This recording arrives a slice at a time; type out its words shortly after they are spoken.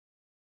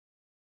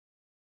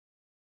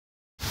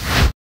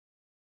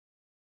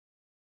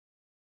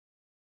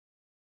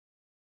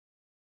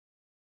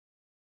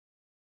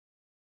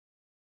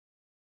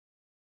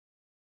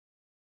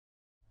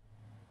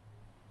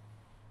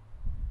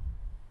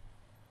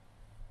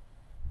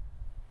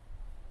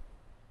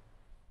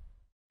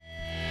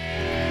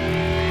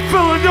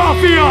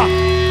Philadelphia.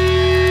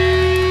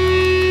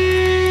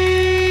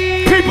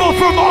 People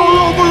from all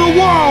over the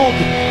world.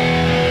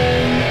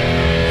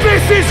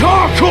 This is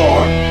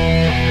hardcore.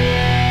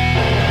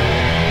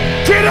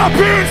 Get up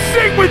here and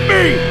sing with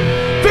me.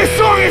 This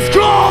song is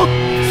called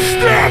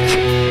Stick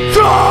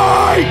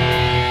Tight.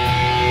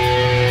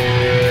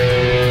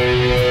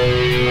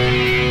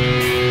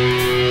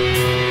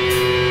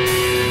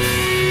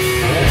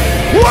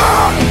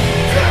 One,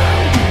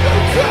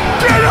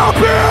 get up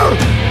here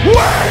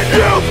when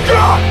you've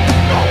got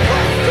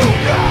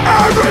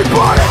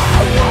everybody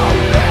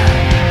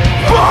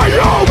by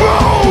your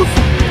rules.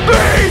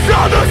 These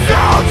are the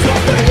sounds of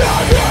the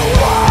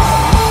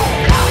underworld.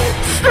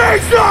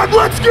 Stage time,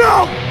 let's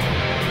go.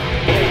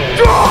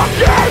 Dark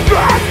and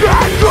back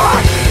and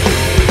crack.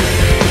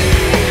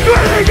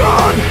 Getting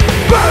on,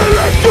 better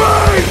than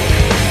dream.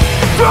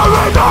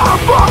 Telling our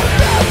fuck.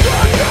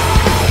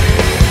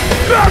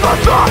 Never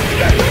thought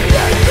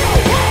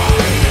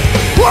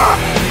what?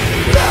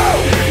 No,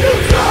 you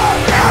turn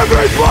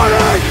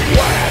everybody.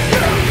 When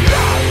you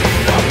stop,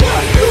 the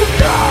place you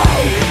go.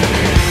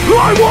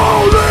 I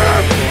won't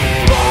live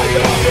by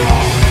your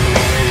own.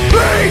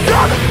 These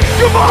are the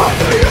come on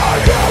the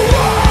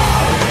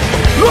underworld.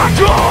 I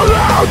call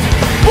out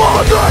for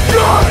the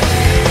dust.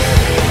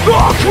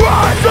 The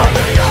cries of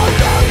the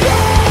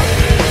underground.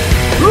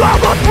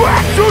 I'm a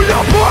threat to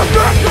your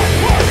perfect.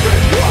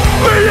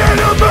 The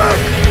enemy.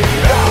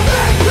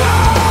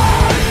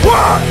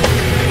 What?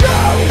 No,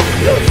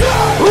 you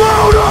turn.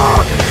 Load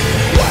on.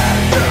 When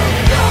you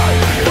die,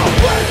 the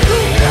place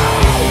you go.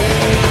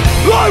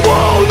 I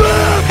won't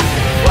live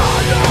by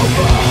your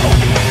own.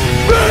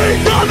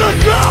 These are the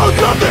sounds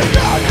of the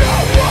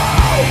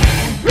underworld.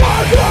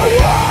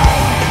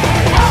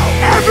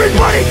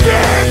 Everybody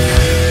dance!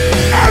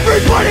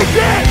 Everybody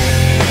dance!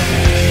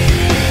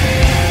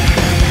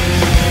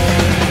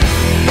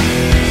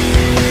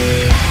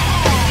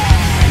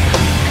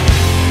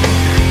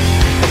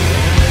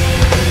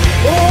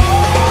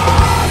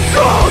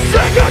 So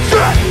sick of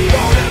shit!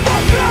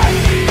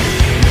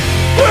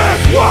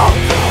 This world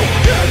don't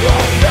give a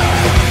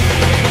damn.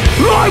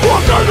 I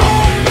want the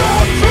Lord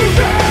to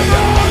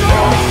never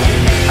know.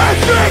 And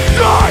sing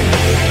time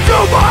to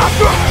my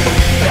friends.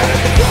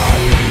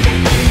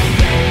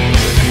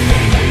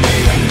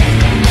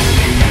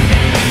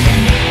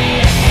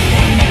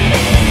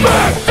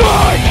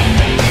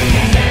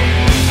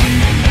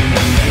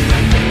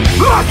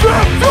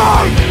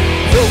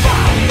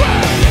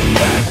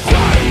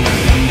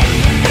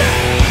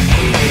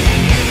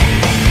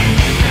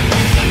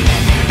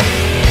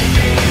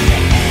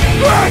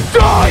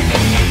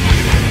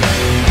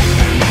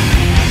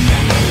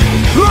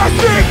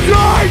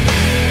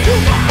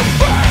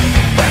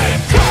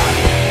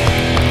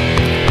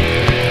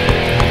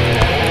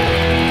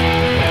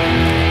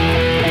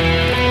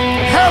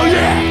 Hell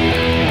yeah!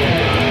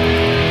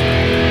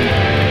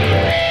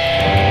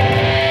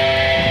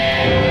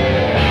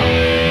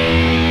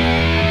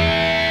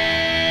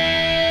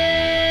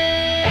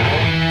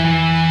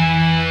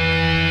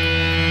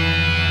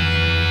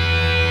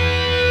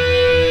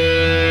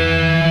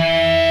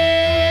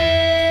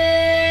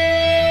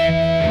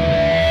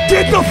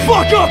 Get the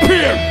fuck up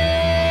here!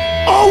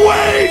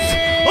 Always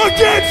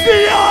against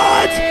the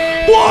odds!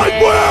 One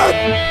win!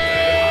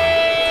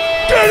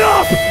 Get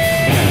up!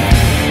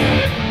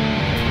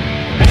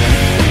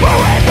 Who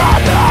is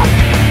on that?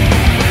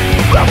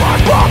 The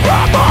one for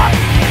forever!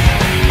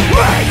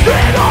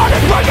 Racing on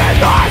its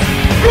wicked eyes!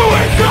 Who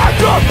is that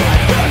to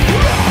prison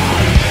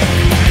run?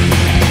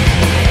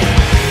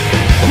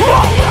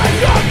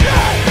 Always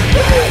against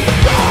the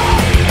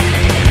odds!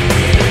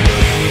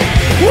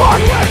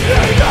 One with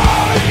the odds!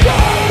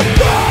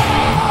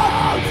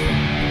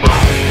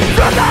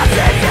 That's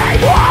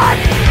easy one!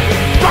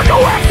 But to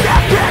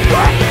accept it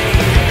with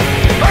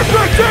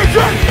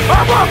expectation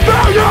of a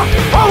failure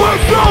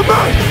always told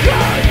me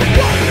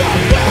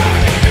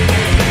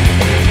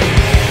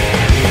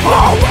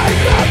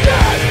always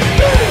against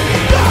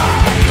the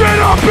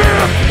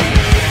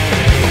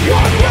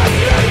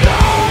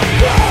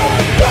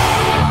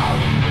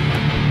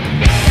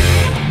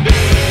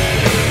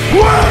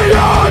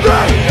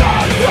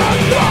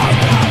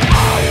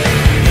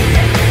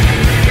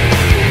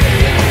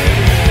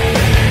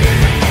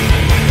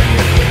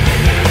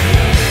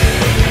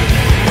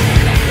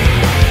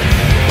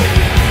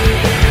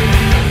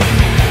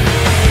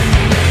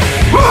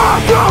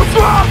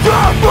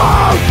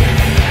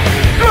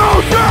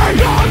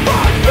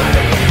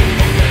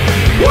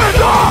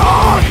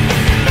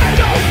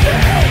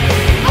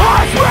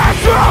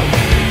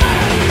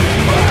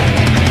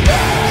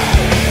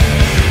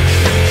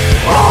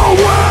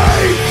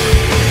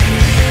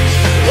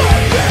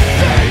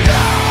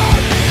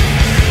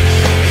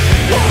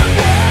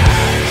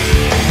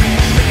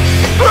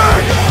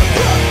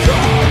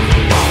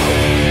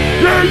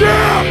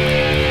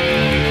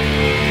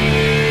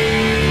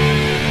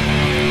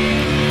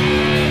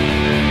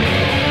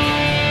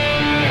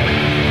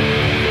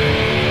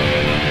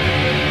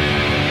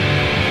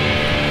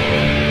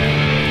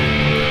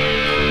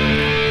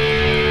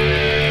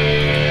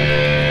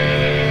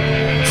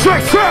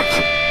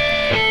back!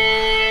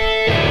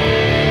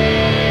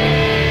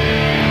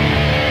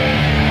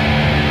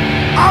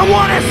 I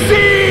wanna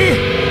see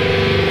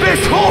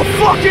this whole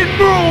fucking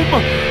room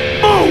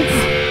move!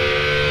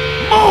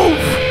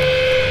 Move!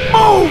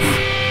 Move!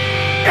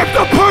 If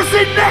the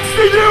person next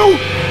to you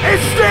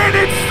is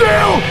standing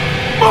still,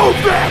 move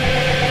them!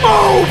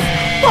 Move!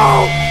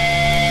 Move!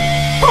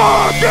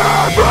 Fuck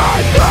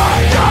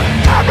everything!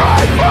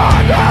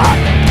 Everybody!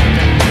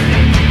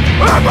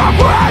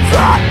 Immigrants!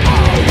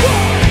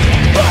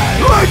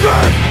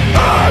 Listen!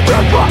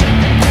 Everybody!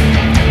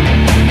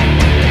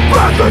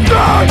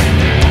 President!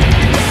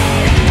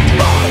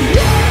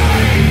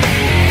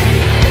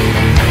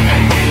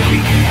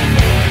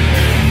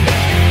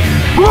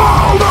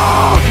 Hold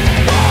on!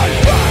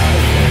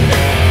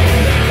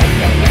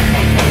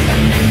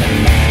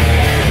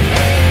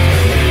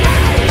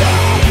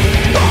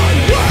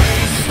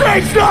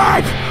 Stage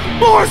dive!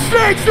 More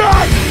stage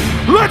dive!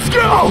 Let's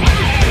go!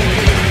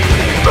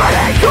 But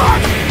ain't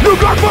good! You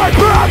got my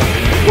back!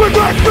 With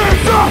my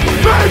face up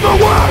in the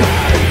way!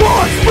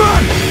 Voice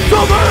spread to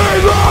the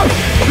evil!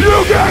 You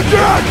get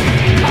dead!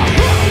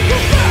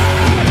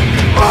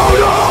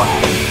 Hold on!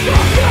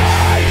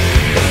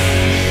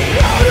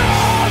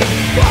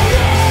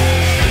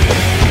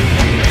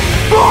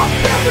 Fuck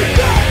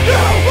everything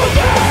you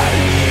believe!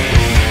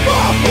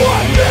 Fuck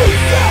what you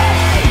say!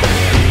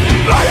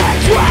 But I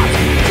trust,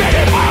 get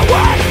in my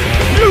way!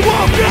 You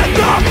won't get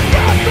the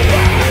best of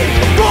me!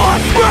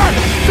 Voice spread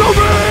to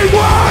the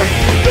way!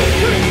 This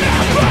is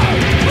never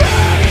been me!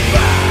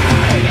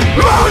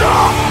 Load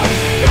up!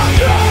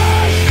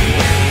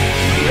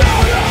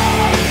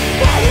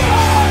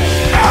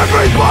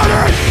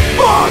 Everybody!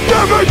 Fuck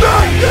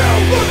everything you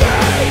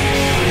believe!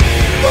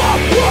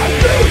 Fuck what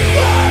you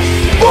say!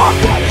 Fuck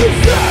what you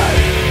say!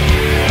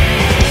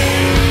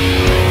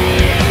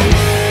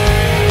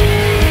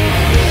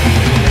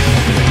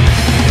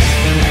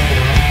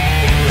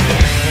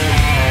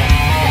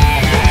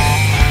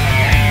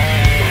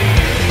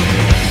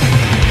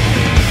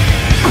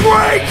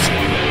 Break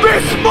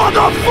this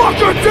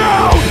motherfucker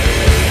down!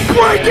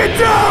 Break it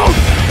down!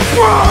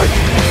 Break!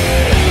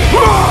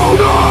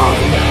 Hold up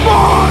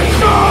my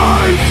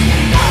knife!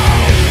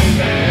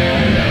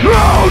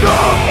 Hold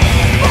up!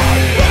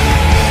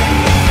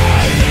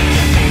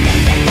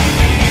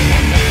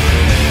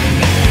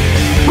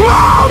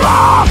 Hold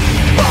up!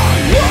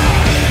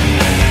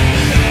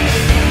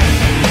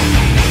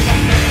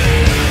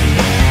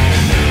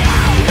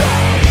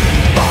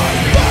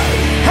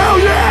 Hell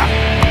yeah!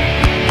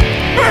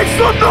 Make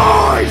some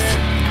noise!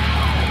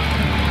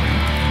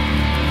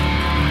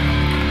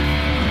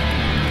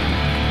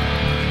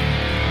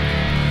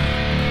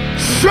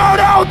 Shout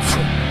out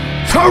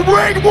to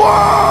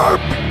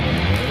Ringworm!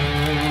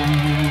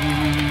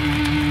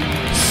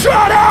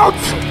 Shout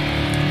out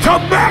to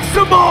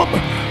Maximum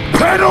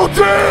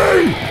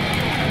Penalty!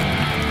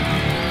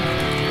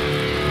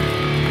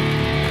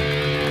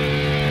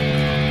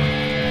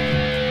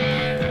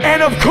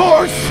 And of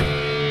course,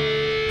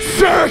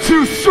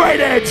 Syracuse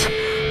Straight Edge!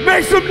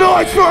 Make some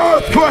noise for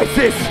Earth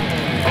Crisis!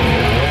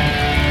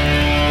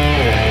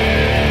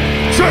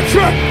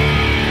 Check!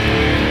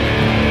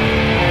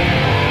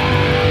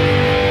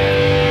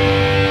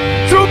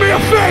 Do me a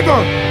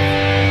favor!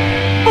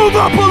 Move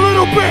up a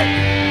little bit!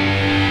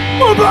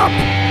 Move up!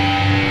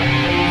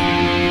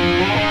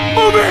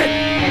 Move it!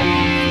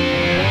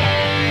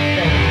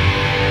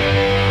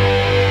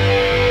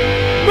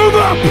 Move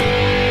up!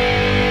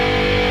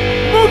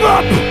 Move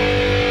up!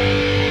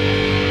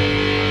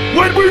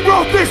 When we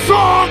wrote this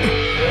song,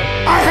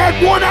 I had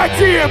one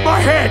idea in my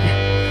head.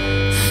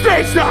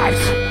 Stage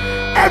dives!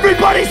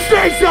 Everybody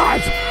stage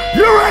dives!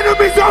 Your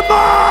enemies are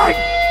mine!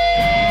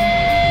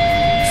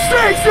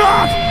 Stage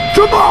dive!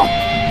 Come on!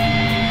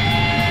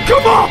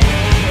 Come on!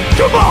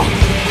 Come on!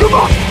 Come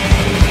on!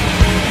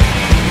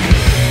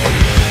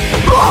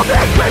 All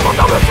these people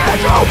don't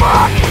listen to me!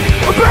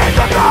 Being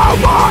the no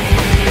one!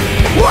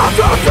 Want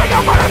to sing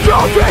up when I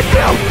don't think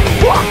you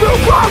want to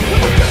come!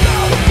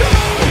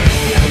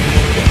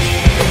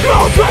 Go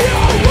to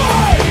your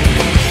way!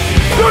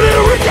 You need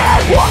to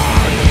regain one!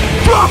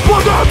 Drop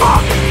on the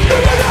mark! You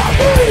need to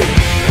be!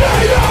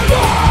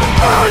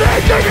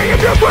 Anything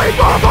if you breathe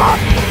for fun!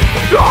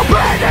 Your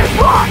pain is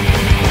fun!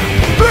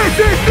 This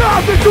is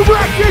not the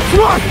directed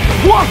trust!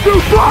 Walk through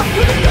front!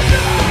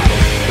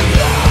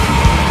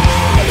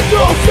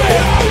 Don't say a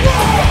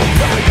word!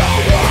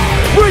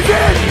 Breathe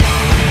in!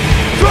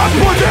 Trust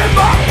within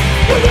my...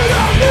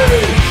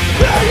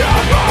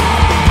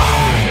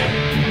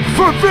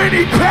 For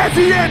Vinny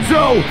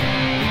Pazienzo!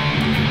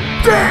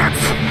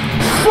 Dance!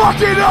 Fuck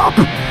it up!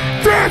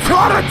 Dance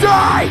how to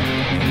die!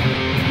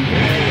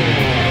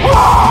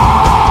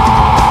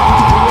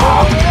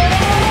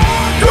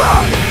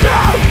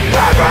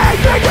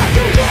 Everything that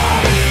you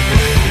love,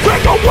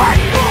 take away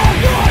all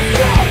your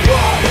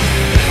suffering.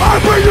 I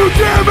bring you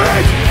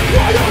damage.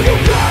 Why don't you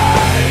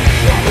play?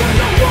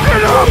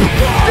 Get up,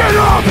 get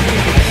up,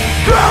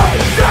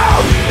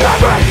 down,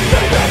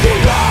 everything that you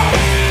love,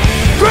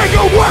 take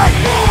away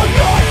all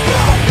your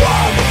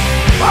suffering.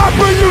 I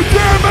bring you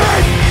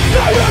damage.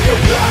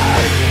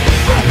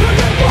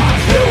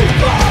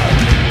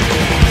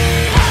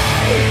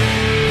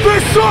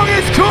 This song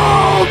is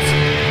called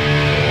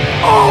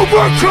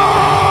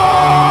Overcome!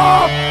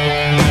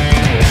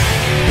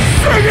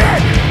 Sing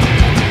it!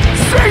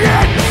 Sing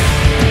it!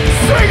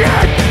 Sing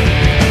it!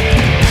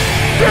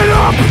 Get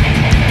up!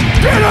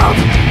 Get up!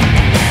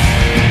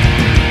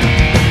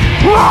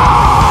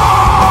 Whoa!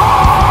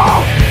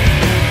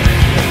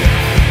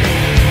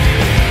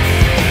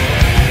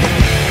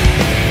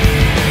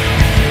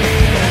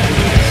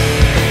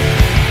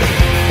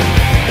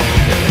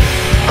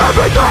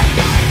 Everything!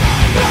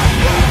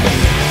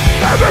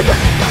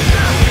 Everything!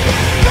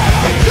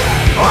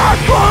 I'm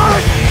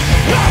falling!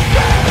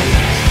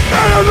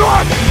 And I'm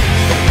not!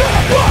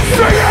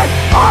 Sing it!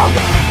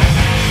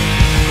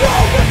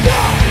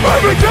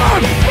 Every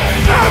time!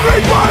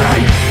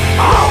 Everybody!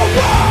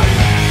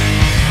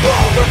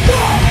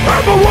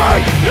 I'm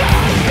awake!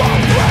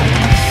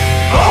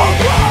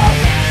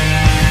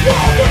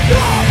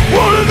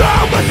 Pull it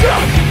out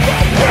myself!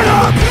 Get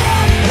up!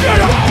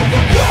 Get up!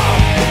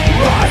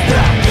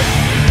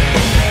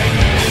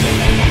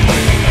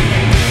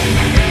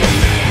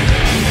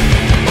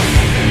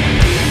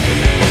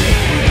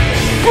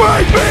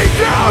 Break me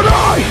down, I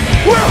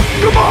will!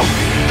 Come on!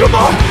 Come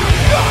on!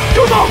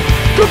 Come on!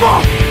 Come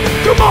on!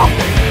 Come on!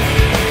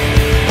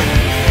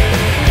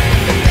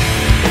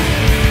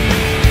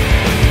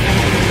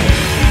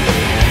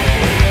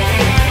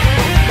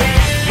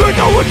 They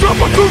know what's up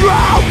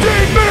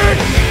surrounding me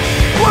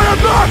when I'm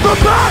not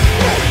prepared.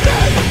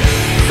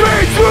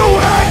 See through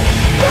it.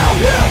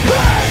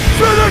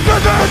 See the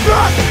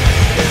desert.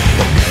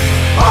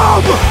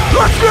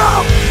 Let's go.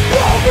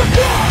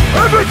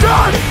 Every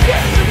time.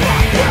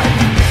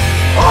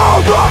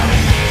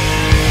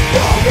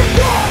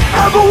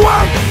 Ever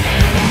wait.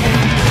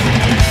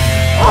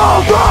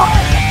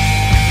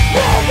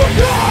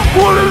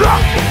 Pull it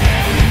up.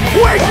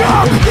 Wake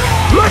up.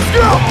 Let's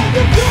go.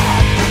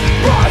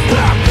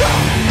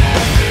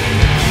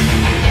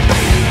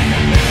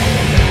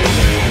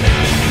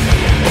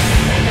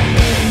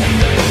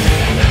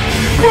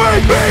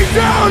 Break me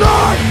down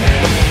on.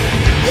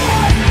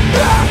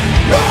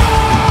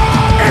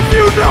 If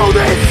you know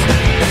this,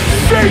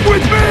 sing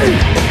with me.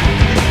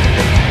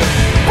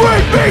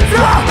 Break me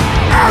down,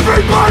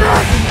 everybody.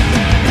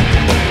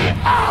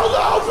 I'll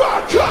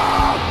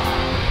overcome.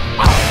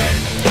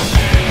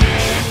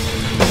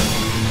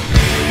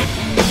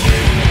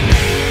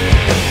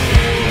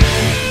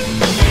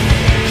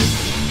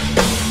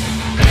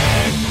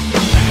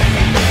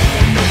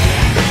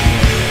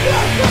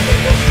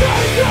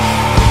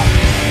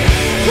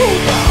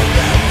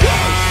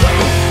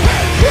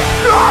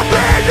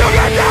 Nothing to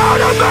get down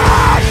on me.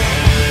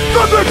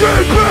 Nothing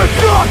deep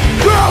inside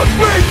tells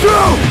me to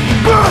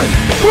be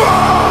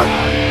one.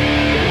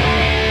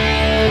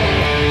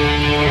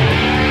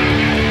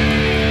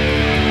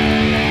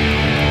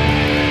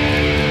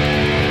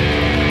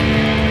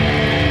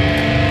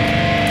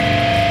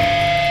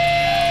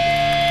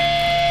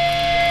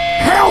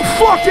 Hell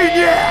fucking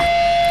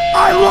yeah!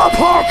 I love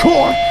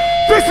hardcore.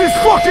 This is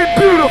fucking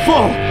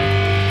beautiful.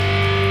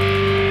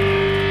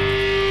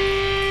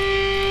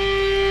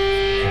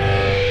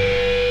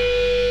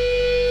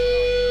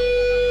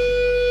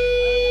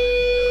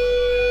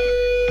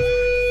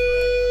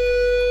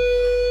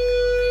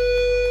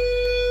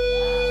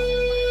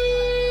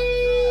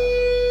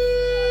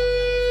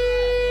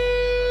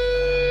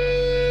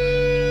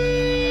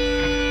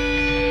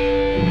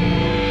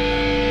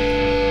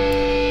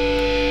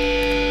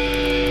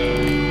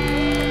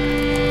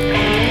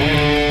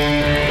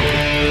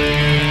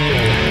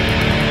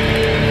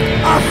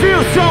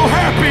 So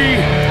happy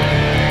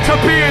to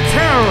be in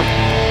terror.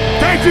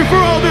 Thank you for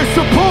all this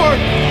support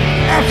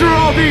after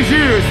all these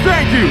years.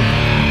 Thank you.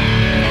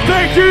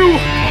 Thank you.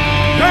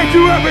 Thank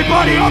you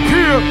everybody up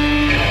here.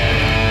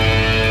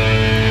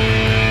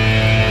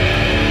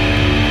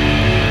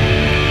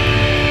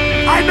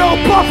 I know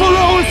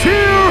Buffalo is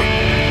here,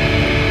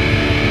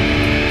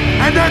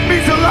 and that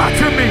means a lot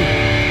to me.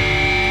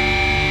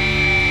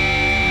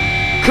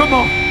 Come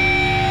on,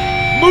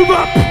 move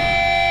up.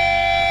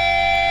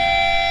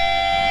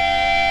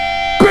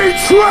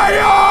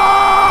 Betrayer!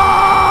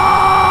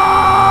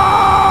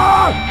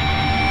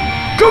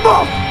 Come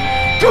on!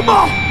 Come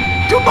on!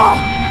 Come on!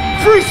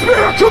 Free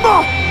spirit, come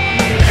on!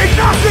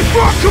 Agnostic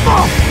rock, come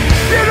on!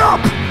 Get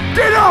up!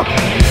 Get up!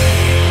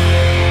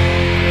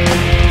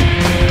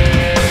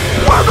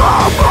 With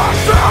all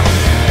myself,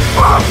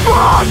 I'm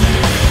fun!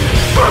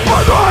 With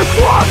my life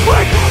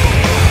watching!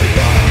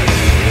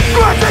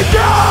 Let it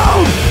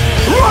down!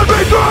 Run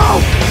me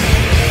through!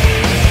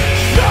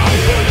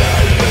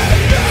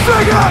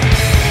 Sing it!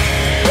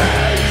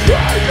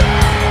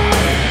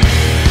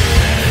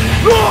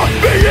 Lost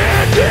me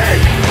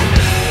ending.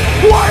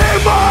 Why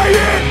am I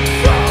in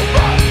so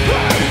much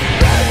pain?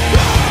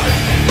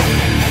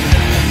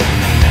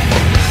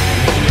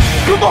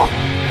 Come on,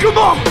 come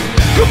on,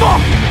 come on,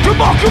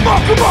 come on, come on,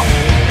 come on.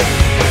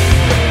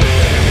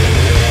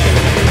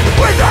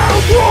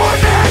 Without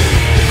warning,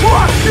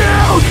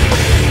 questions,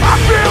 I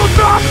feel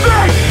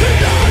nothing.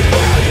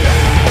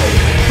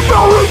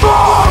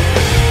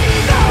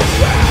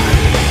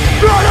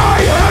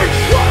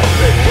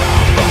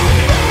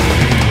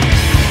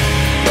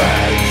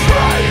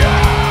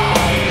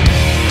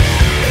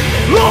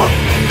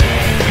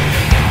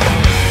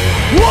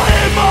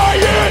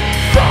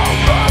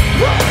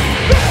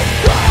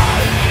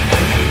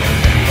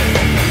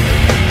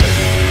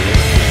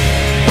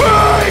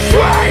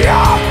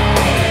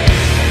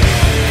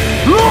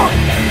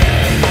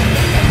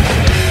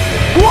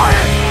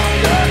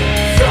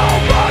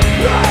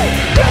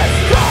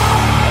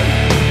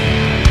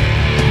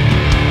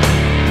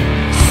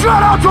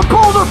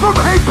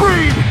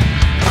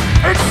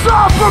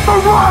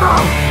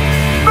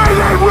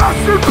 they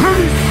rest in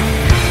peace.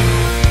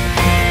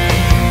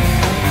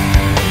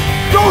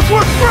 Those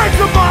were friends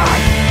of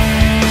mine.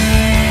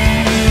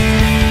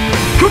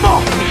 Come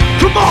on,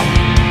 come on.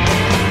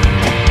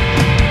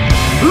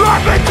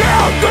 I've been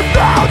down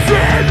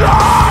 1,000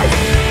 lives.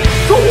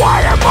 So why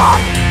am I?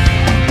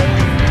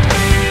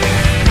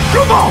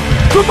 Come on,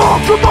 come on,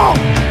 come on.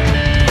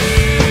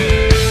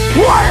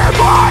 Why am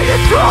I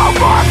into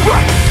my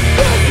place?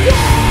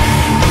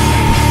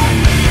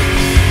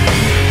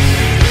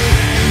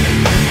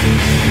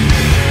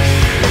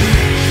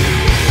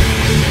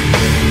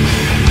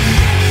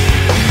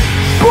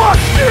 But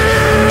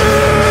still,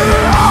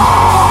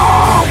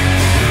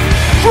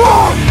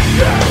 from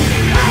you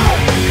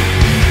out,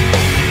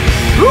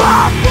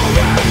 I'm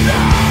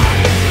forever.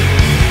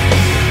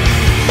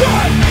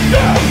 Shut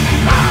you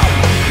out,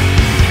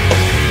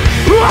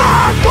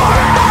 I'm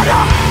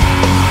forever.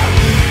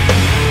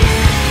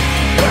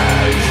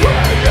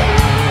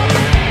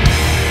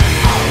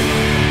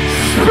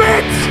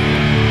 Spit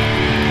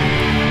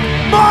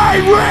my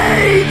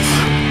rage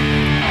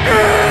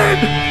in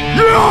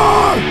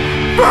your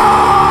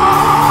mouth.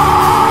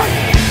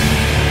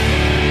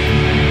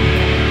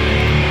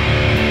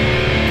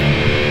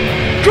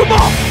 Come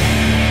on.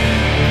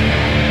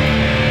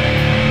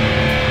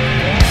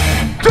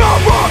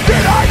 Don't look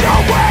that I know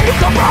where you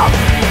come from.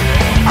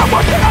 I'm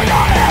watching on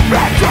your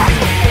every track.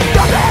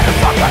 The man is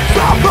fucking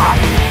so bad.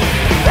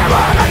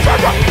 Never in a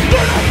chance.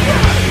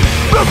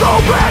 Look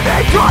open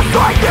and just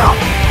like you.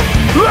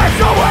 Let's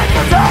go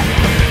into that.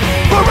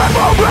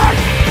 Forever red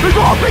is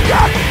all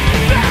began.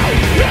 Now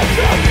it's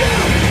up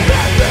now.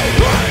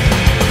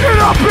 Get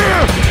up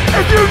here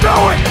if you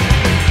know it.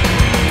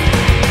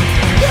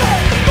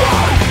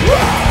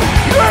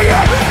 Sing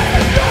it.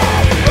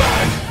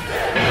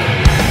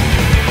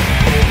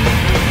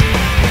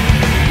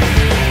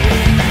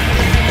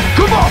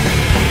 Come on.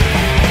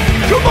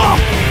 Come on.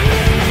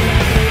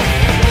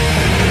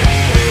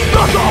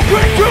 Let's all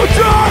bring to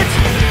church.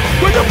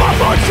 With the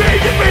mumble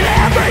changing me to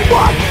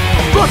everyone.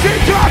 Looking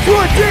down to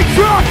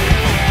addiction.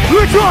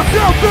 It's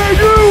yourself and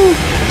you.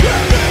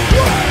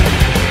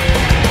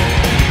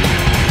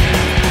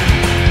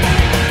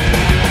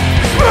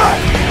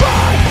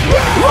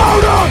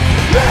 Hold on.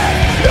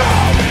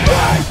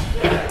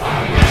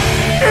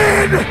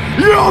 In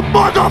your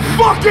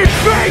motherfucking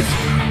face.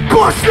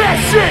 Push that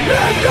shit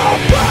in your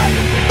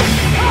face.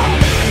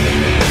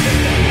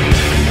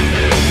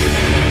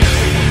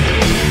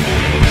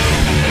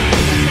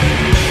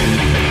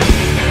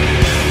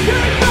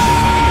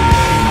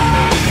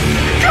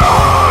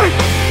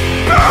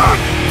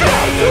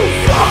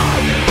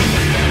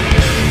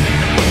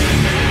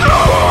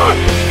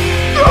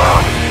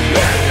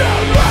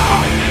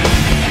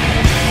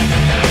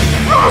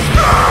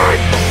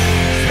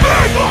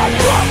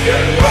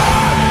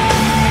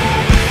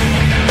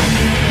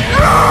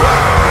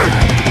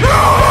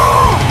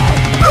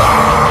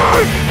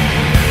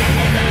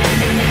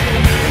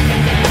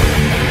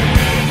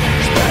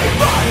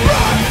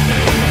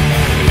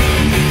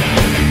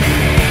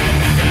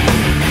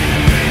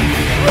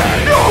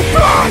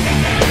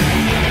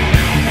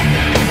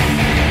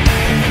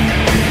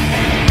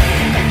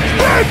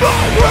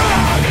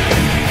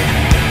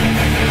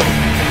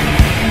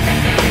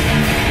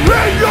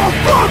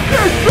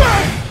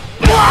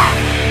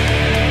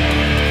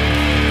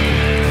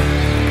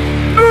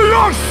 New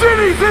York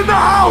City's in the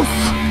house!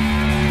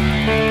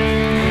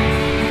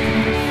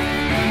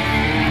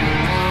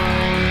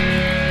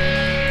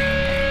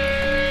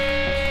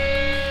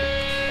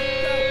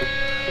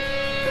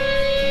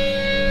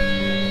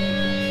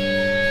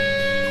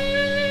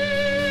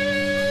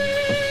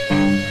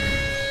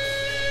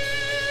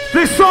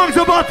 This song's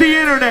about the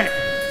internet.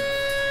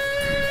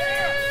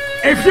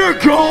 If your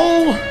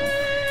goal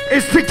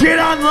is to get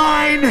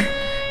online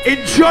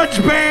and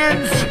judge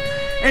bands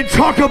and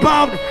talk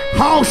about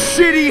how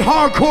shitty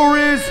hardcore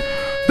is,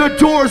 the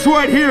door's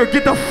right here.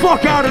 Get the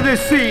fuck out of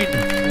this scene.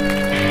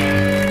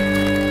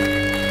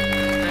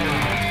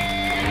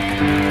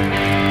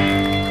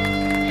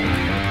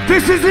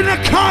 This isn't a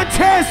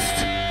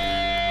contest.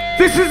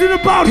 This isn't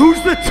about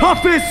who's the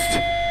toughest.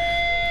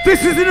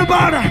 This isn't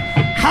about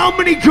how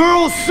many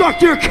girls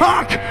suck your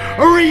cock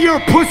or eat your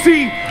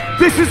pussy.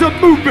 This is a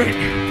movement.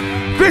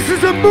 This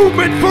is a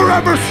movement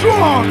forever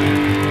strong.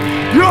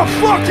 You're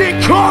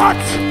fucking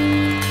caught.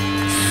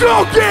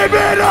 So give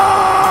it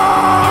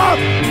up.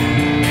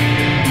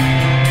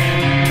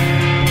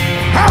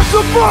 Have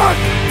some fun.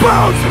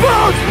 Bounce,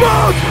 bounce,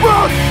 bounce,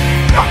 bounce.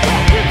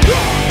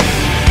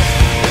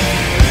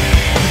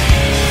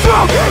 So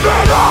give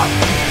it up.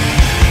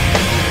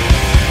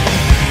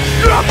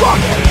 You're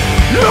fucking.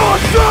 You're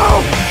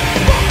so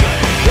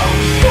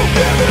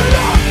give it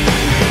up.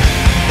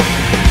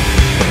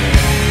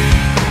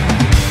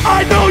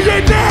 I know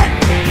you're dead.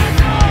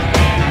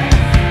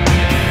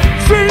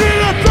 Seen it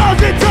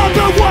 1,000 times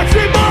and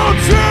watching my own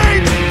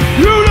change.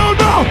 You don't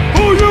know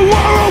who you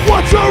are or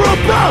what you're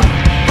about.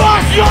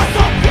 But you're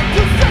so quick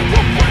to say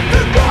what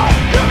you got.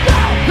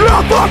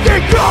 You're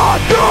fucking God,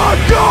 God,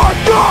 God,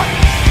 God.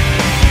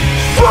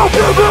 So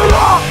give it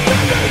up.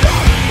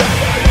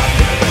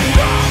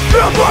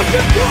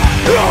 fucking got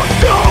no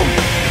soul.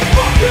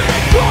 Fucking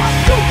got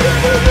to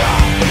give it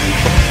up.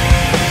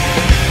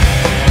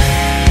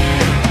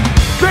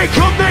 They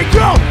come, they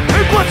go,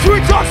 and but we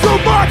talk so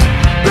much.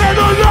 They're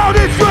the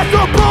loudest, dress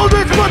the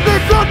boldest, but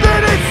there's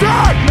nothing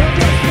inside.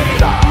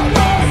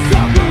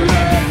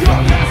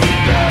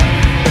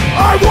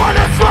 I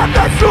wanna slap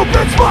that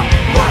stupid spot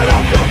right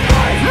off your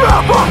face.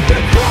 Never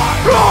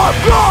God,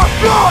 God,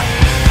 God.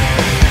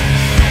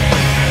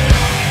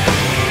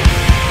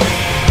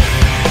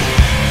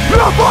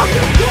 Never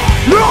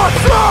your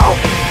soul.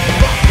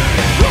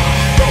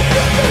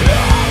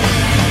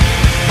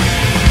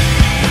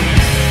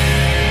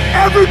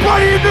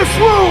 Everybody in this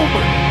room,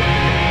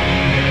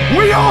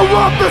 we all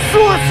love the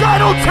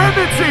suicidal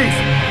tendencies.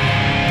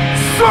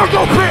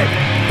 Circle pit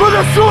for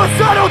the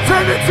suicidal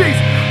tendencies.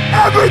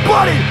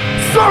 Everybody,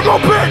 circle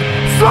pit,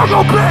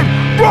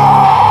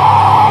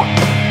 roar!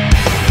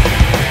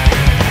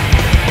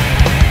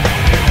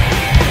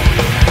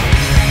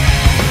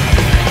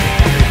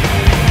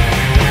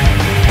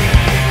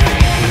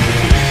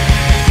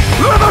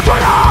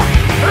 Libertina,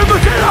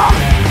 Libertina,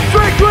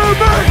 drink with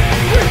me.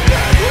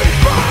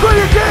 Play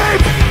your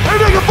games and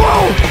make a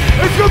fool.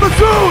 It's coming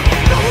soon.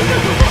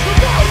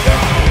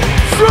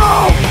 So,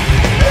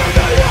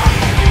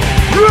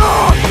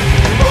 you're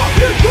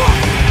fucking God.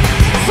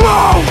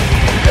 Slow.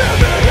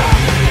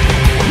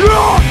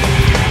 You're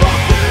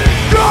fucking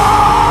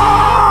God.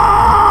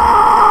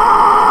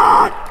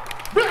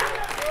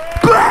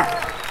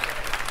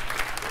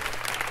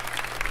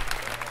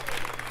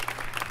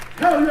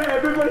 Hell yeah,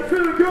 everybody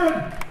feeling good?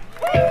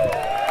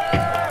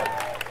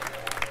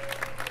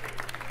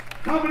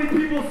 How many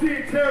people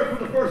seeing Terror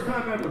for the first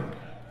time ever?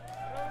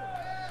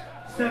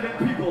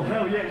 7 people,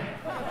 hell yeah.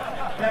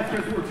 That's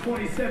because we're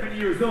 27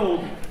 years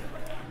old.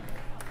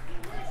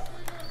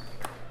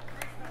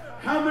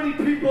 How many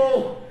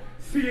people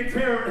seeing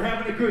Terror and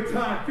having a good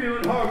time,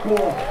 feeling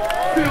hardcore,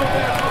 feeling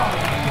that hard?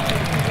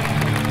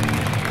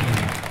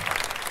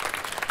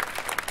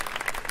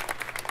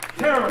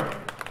 Terror,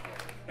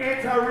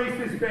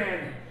 anti-racist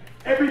band.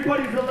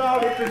 Everybody's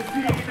allowed in the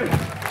scene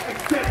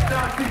except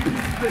Nazi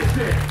pieces of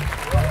shit.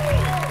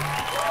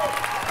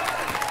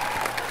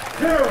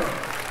 Terror,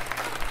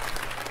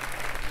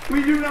 we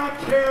do not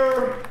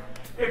care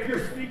if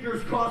your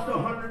sneakers cost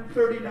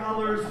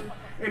 $130,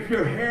 if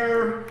your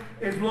hair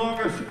is long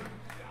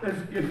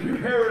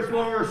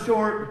or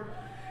short,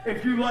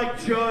 if you like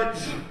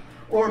Judge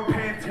or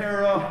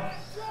Pantera.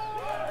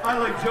 I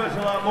like Judge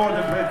a lot more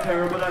than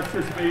Pantera, but that's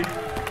just me.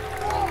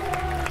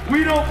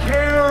 We don't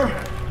care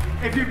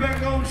if you've been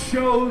going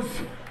shows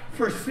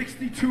for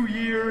 62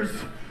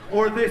 years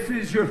or this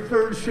is your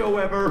 3rd show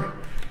ever.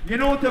 You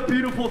know what the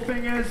beautiful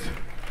thing is?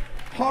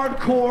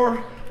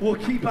 Hardcore will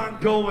keep on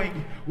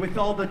going with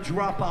all the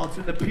dropouts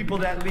and the people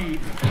that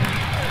leave.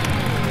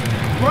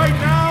 Right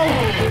now,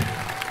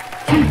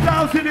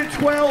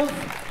 2012,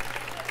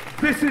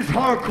 this is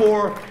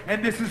hardcore,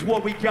 and this is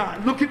what we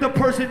got. Look at the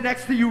person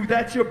next to you.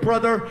 That's your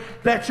brother,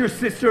 that's your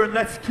sister, and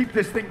let's keep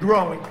this thing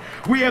growing.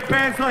 We have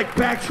bands like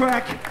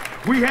Backtrack.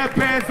 We have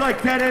bands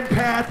like Dead End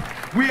Path.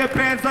 We have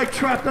bands like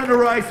Trapped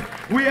Under Ice.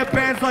 We have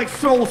bands like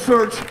Soul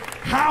Search.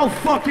 How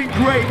fucking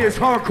great is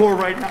hardcore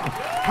right now?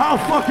 How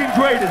fucking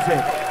great is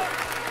it?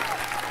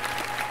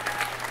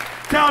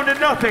 Down to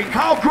Nothing.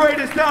 How great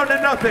is Down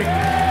to Nothing?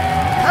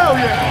 Hell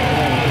yeah.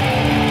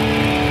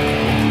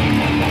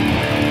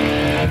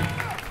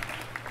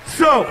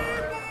 So,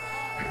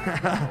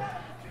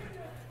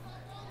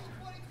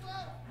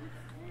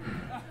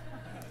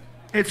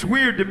 it's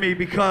weird to me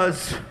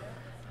because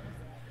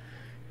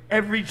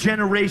every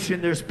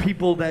generation there's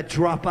people that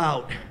drop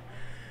out.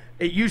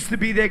 It used to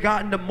be they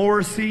got into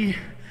Morrissey.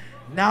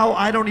 Now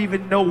I don't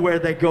even know where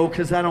they go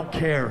because I don't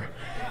care.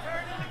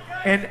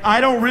 And I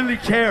don't really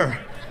care.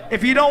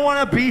 If you don't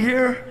want to be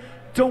here,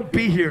 don't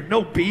be here.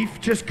 No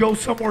beef, just go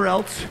somewhere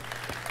else.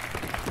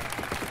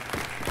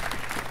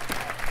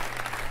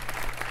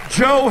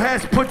 Joe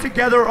has put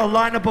together a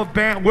lineup of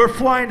band. We're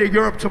flying to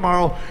Europe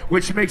tomorrow,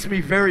 which makes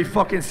me very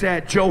fucking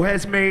sad. Joe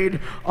has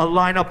made a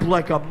lineup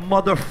like a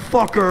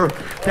motherfucker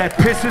that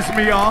pisses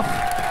me off.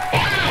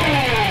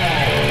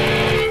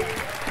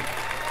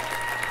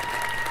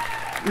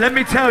 Let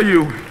me tell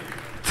you,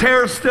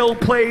 Terror still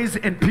plays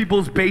in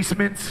people's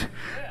basements.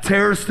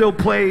 Terror still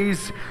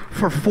plays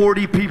for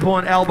 40 people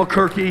in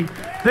Albuquerque.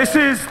 This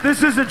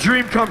is a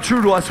dream come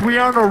true to us. We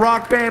aren't a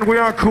rock band, we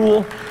aren't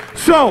cool.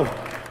 So,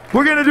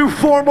 we're gonna do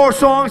 4 more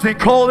songs and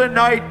call it a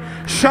night.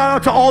 Shout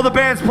out to all the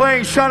bands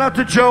playing. Shout out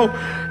to Joe.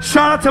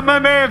 Shout out to my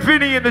man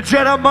Vinny and the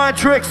Jedi Mind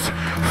Tricks.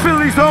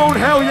 Philly's own,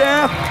 hell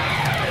yeah.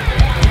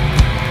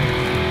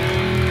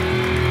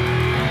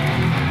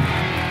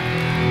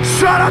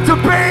 Shout out to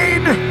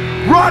Bane,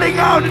 Rotting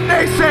Out and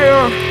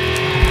Naysayer.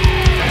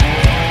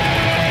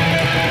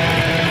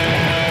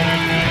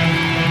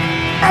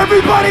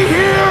 Everybody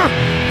here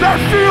that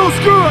feels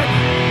good.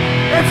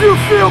 If you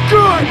feel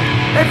good,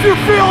 if you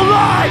feel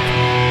alive,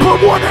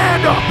 put one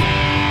hand up.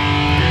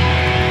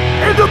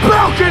 In the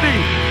balcony,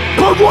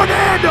 put one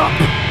hand up.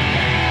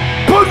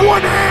 Put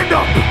one hand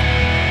up.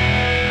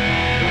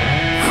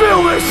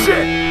 Feel this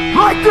shit.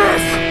 like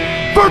this,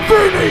 for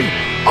Beanie,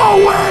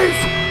 always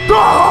the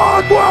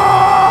hard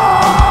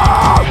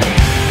work.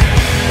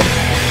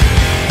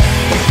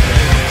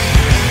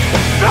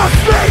 Now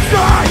stay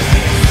side,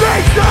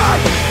 stay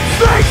side,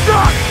 stay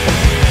side.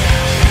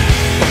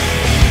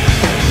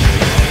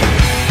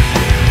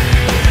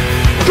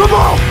 Come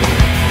on,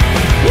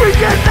 we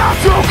get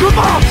natural, come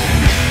on,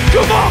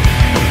 come on.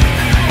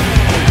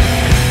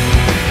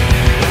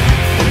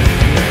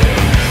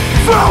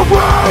 Tell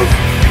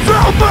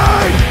me,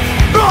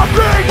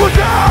 nothing was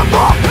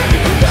ever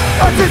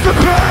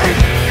anticipate.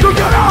 You're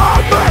gonna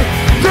hurt me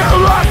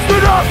till I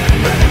stood up.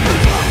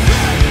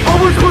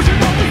 Always pushing.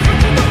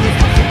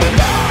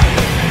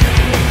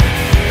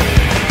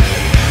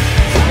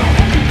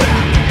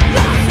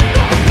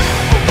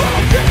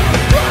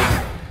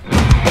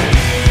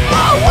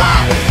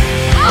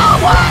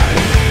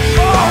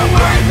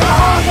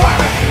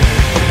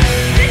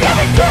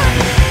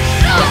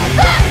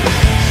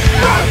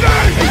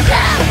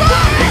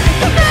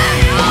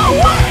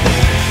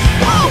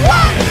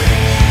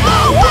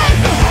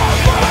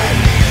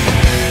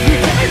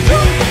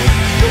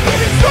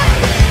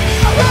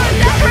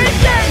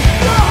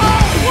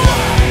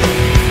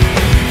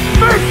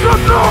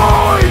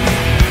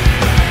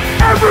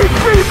 Every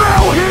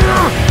female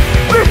here,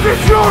 this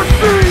is your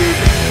scene.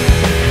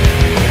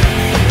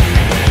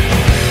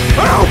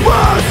 Help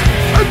us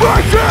and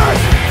righteous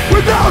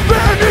without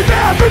them in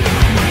heaven.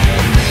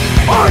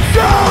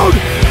 Unsound,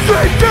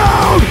 sit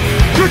down,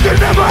 cause you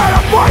never had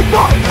a fight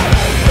for.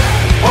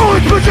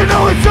 Always pushing,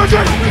 always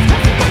searching.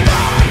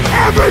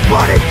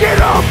 Everybody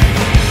get up,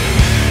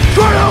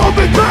 try to hold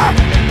me back.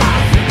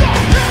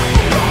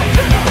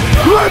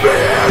 Let me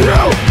hear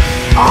you,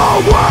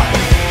 always.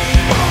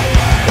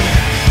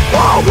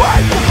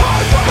 Always the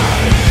hard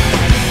way.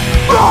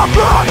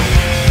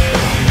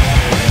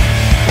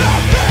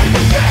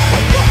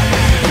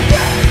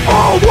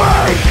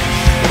 Always.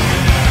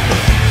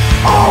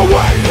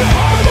 Always the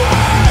hard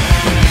way.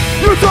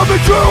 You told me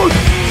truth,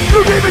 you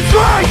gave me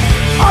strength.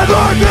 I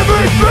learned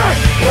everything.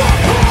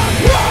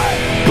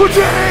 Put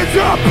your hands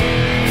up,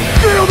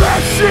 feel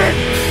that shit.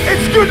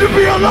 It's good to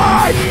be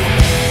alive.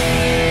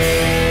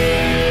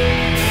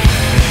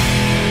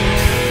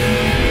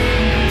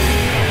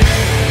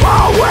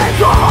 Always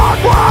the hard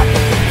way.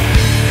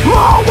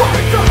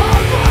 Always the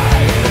hard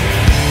way.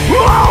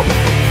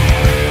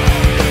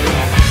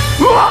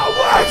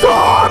 Always the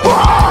hard way.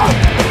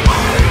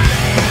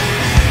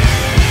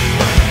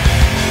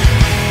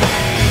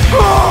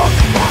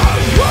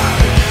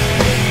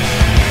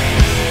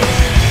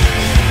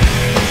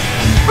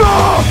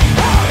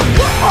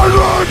 I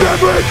learned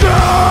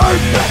everything.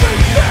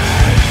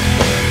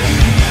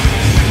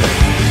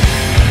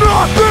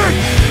 Nothing.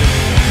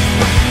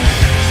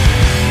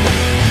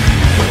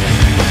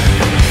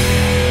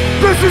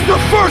 This is the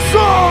first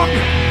song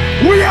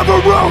we ever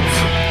wrote.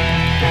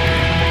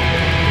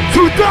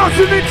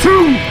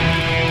 2002.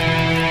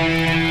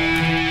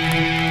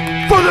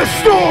 For the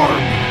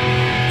Storm,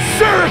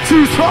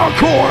 Syracuse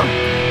Hardcore.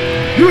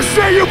 You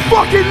say you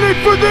fucking live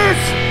for this,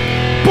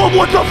 but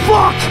what the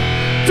fuck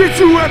did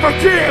you ever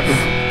give?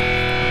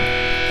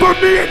 For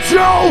me and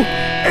Joe,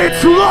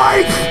 it's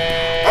life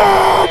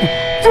and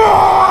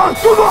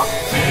death.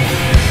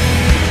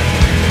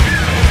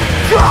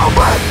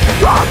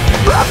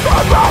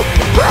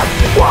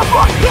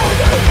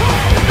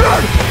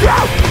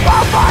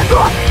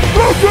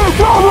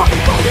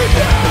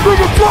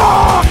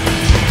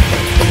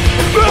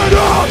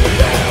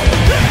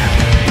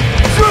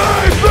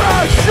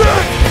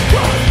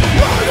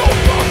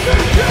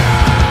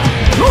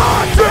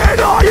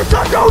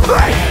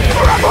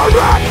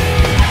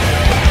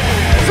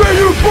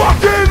 You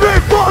fucking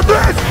live for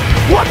this.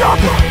 What the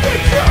fuck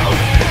did you?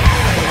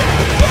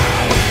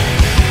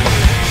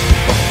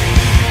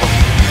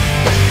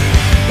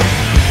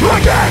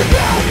 Again,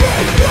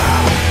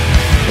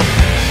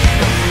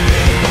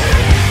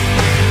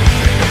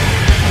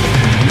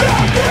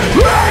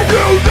 and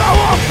you know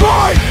I'm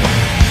fine.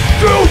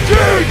 Too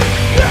deep.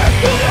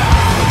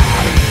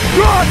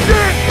 Trust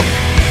it.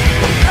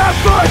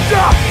 Effort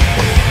up.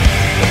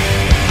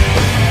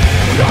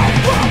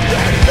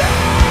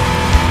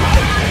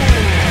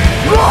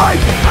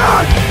 Life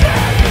and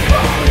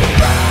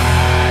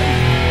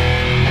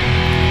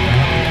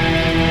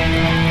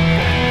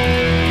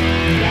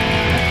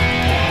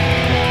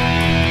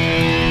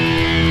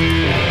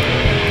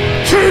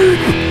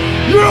keep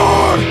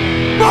your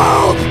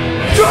mouth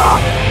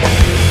shut.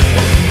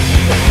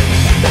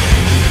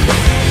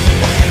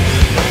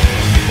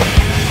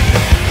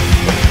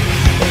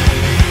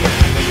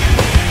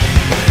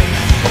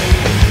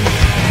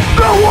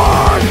 No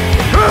one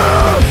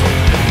is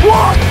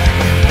what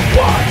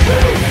you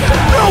say.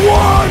 No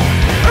one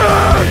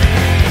is.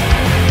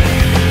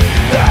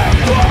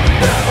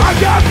 I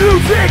got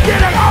music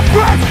in it, I'm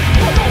fresh.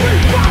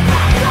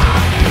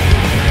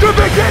 The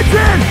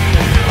beginning.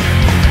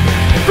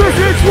 This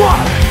is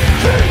what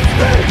keeps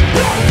me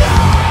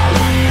alive.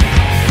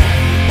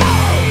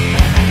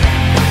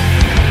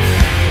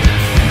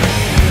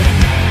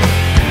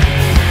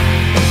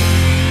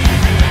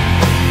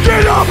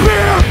 Get up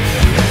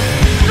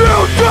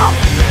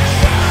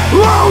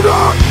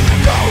louder.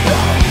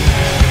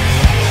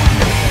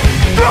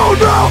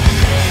 Louder.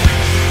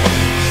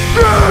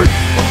 Dead.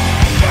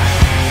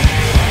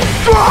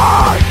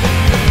 Dry.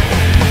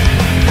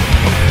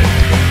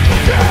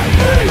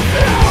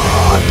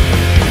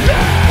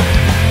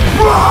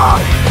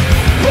 Run.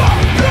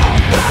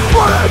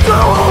 But it's a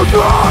whole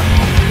run.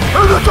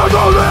 And the sun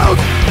don't live.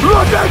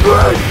 Look and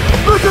green.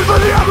 Listen for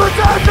the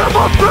evidence of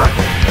a fit.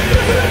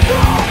 This is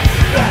all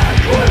that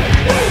we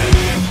need.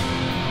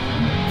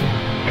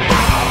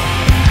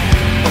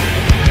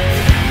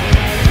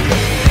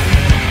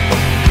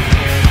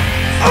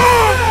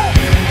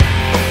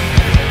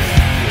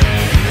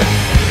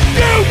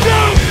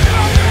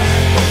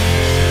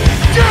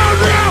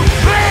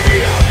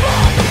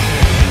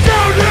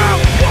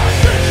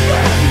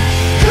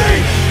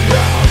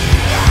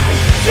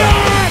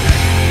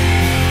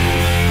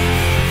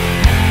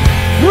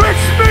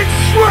 Richmond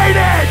straight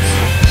edge.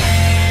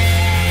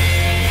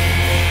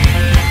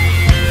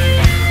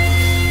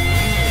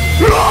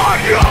 I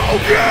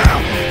don't care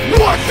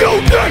what you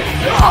think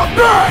of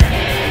me.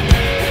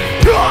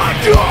 I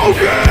don't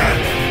care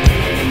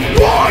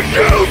what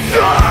you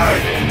say.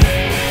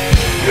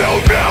 You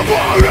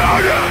never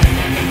heard it.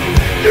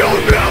 You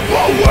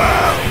never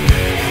will.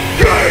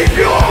 Keep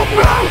your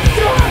mouth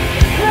shut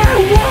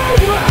and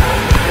worry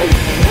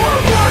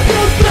what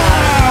you say.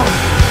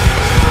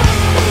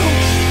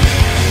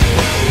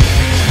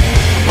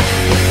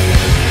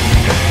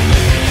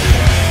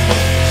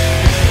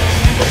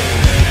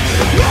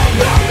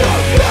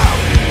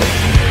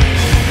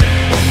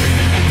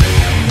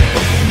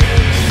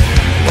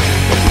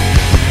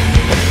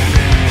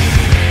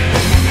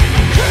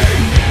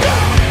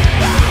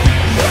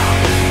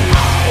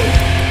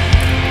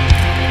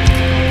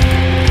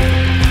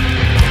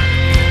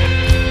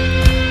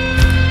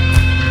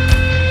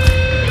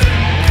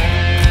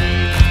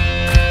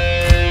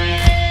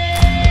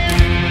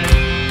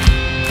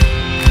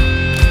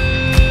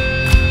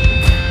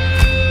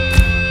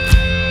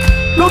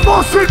 The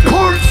most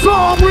important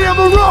song we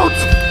ever wrote,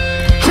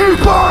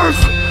 Keepers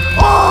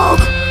of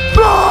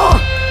the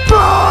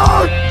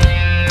Faith.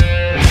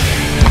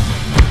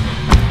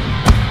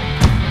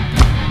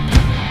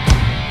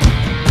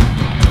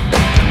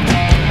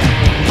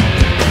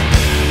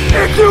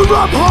 If you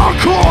love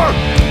hardcore,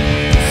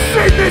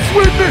 sing this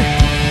with me.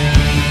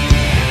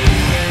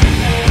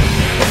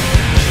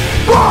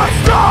 Voice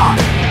not.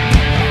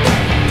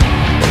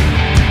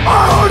 I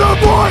heard a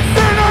voice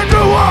and I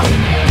knew her.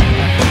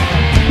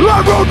 I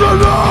rode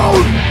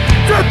alone,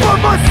 death by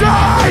my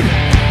side.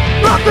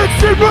 Nothing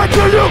seemed right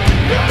to you.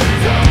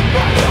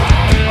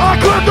 I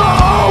climbed the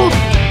hole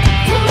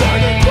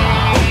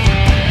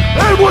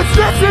and was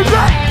dancing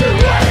back.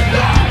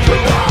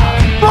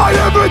 My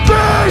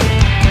everything.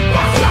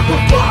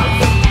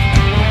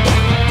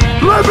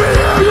 Let me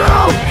hear you.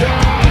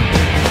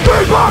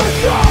 People,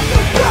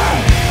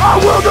 I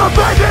will not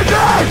beg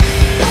again.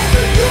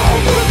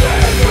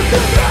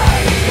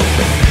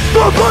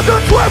 The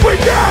brothers where we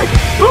dig.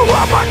 Who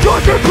are my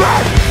chosen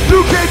bread?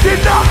 You can't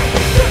deny.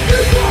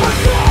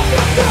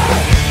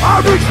 I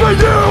reach for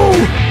you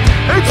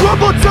in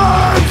troubled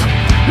times.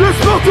 You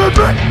spoke to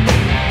me.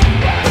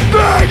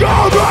 Being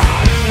alright.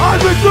 I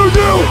reach for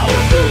you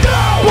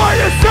by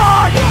your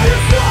side.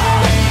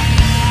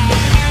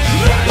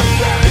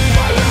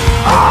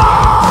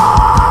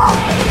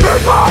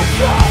 People,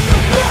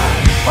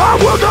 I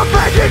will not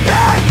beg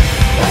again.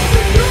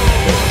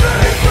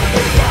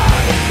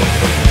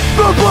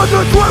 The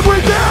brothers where we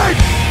dig.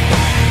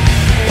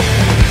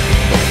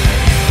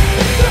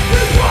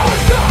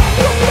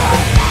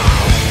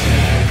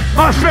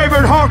 My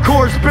favorite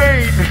hardcore's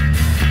Bane.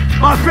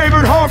 My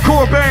favorite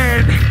hardcore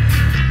band,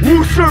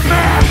 Wooster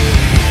Mass,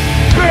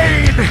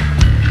 Bane,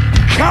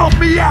 Count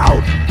Me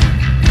Out.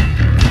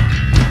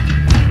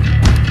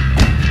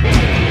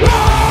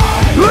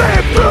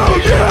 Live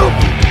through you.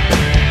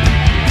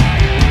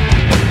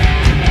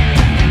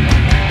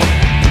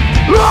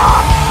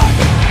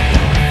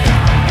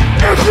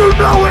 If you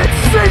know it,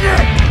 sing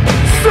it,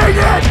 sing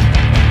it.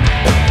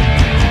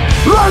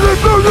 I live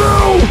through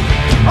you.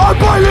 I'm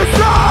by your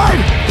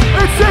side.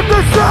 It's in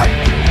the set.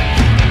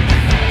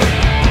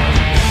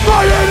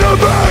 My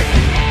enemy,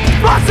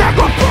 my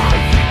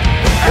sacrifice,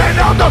 and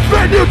I'll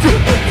defend you to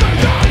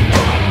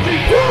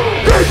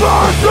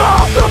Keepers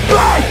of the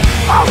Faith.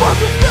 I want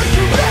to set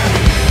you there.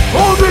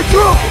 Only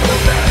true.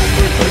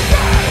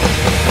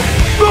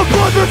 The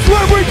blood that's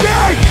where we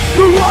dig.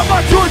 You are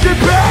my chosen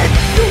pain.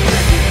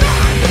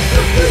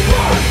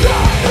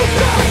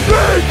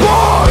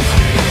 Keepers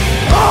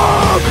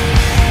of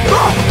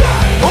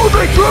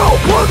only true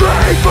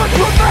believe but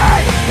for me.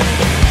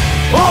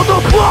 All the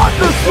blood,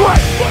 the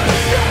sweat.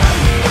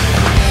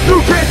 You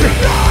can't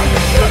deny.